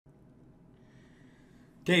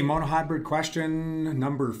Okay, monohybrid question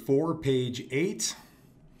number 4, page 8. It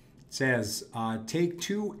says, take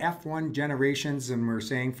two F1 generations, and we're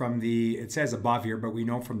saying from the, it says above here, but we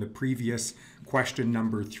know from the previous question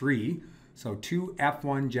number 3. So two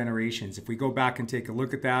F1 generations. If we go back and take a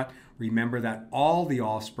look at that, remember that all the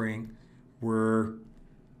offspring were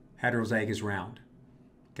heterozygous round.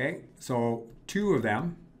 Okay, so two of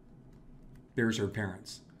them, there's her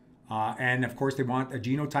parents. And of course, they want a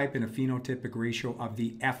genotype and a phenotypic ratio of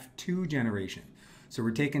the F2 generation. So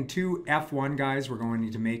we're taking two F1 guys. We're going to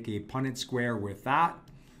need to make a Punnett square with that.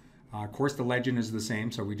 Of course, the legend is the same,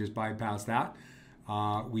 so we just bypass that.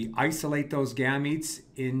 We isolate those gametes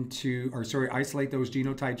into, isolate those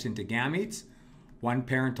genotypes into gametes. One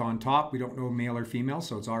parent on top. We don't know male or female,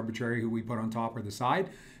 so it's arbitrary who we put on top or the side.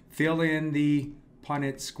 Fill in the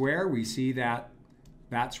Punnett square. We see that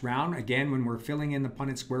that's round. Again, when we're filling in the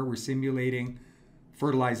Punnett square, we're simulating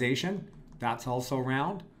fertilization. That's also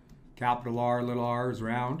round. Capital R, little r is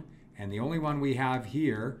round. And the only one we have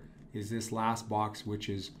here is this last box, which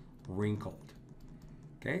is wrinkled.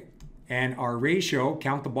 Okay? And our ratio,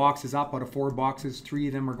 count the boxes up. Out of 4 boxes, 3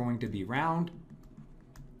 of them are going to be round.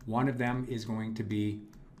 1 of them is going to be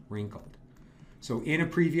wrinkled. So in a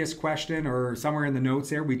previous question or somewhere in the notes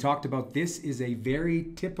there, we talked about this is a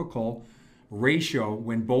very typical ratio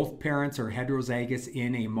when both parents are heterozygous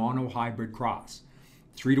in a monohybrid cross.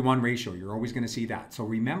 3-to-1 ratio, you're always going to see that. So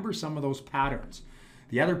remember some of those patterns.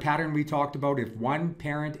 The other pattern we talked about, if one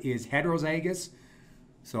parent is heterozygous,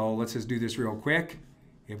 so let's just do this real quick.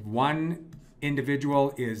 If one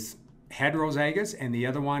individual is heterozygous and the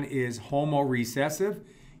other one is homorecessive,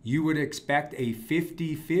 you would expect a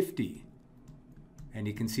 50-50. And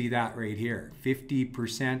you can see that right here.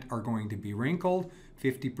 50% are going to be wrinkled,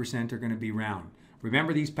 50% are going to be round.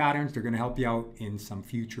 Remember these patterns, they're going to help you out in some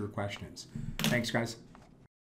future questions. Thanks, guys.